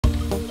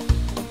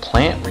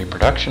Plant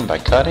reproduction by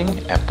cutting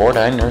at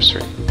Bordine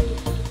Nursery.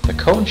 The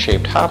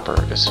cone-shaped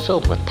hopper is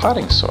filled with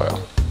potting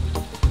soil.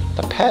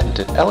 The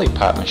patented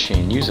ELI-Pot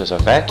machine uses a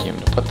vacuum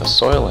to put the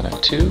soil in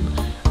a tube,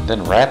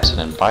 then wraps it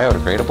in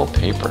biodegradable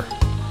paper.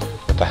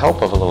 With the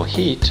help of a little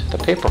heat, the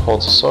paper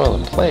holds the soil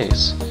in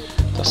place.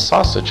 The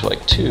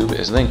sausage-like tube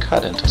is then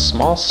cut into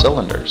small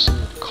cylinders,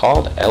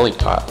 called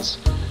ELI-Pots.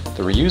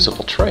 The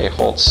reusable tray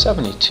holds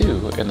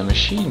 72, and the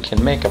machine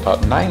can make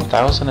about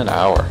 9,000 an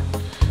hour.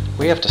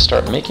 We have to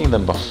start making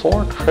them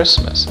before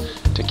Christmas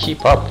to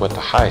keep up with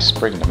the high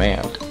spring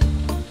demand.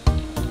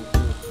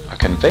 A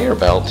conveyor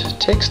belt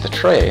takes the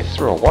tray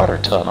through a water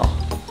tunnel.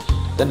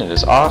 Then it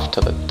is off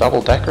to the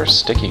double-decker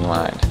sticking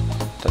line.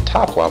 The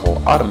top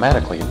level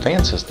automatically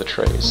advances the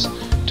trays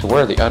to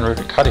where the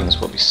unrooted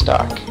cuttings will be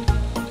stuck.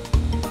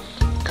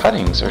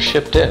 Cuttings are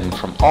shipped in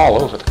from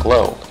all over the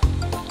globe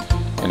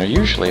and are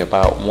usually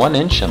about 1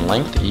 inch in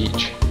length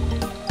each.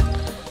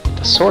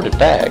 The sorted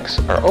bags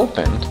are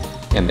opened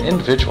and the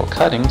individual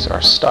cuttings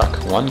are stuck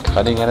one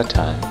cutting at a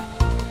time.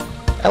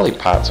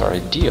 ELI-Pots are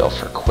ideal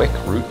for quick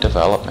root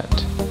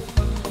development.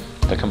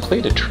 The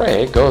completed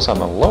tray goes on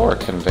the lower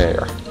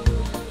conveyor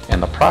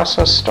and the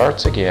process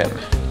starts again.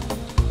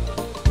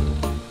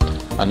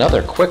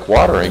 Another quick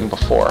watering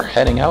before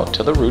heading out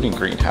to the rooting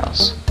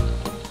greenhouse.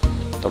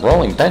 The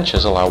rolling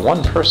benches allow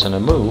one person to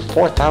move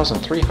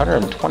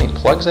 4,320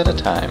 plugs at a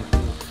time.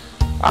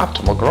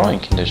 Optimal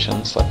growing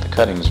conditions let the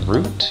cuttings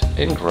root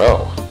and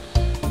grow.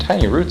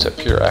 Tiny roots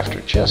appear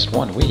after just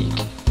 1 week.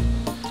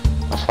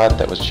 A flat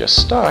that was just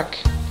stuck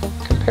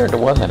compared to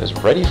one that is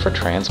ready for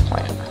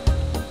transplant.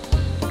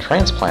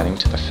 Transplanting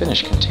to the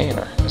finished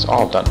container is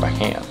all done by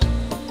hand.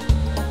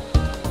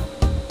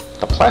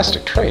 The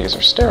plastic trays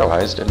are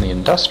sterilized in the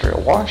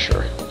industrial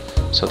washer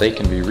so they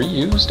can be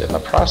reused and the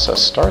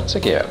process starts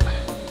again.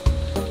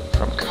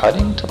 From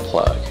cutting to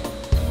plug.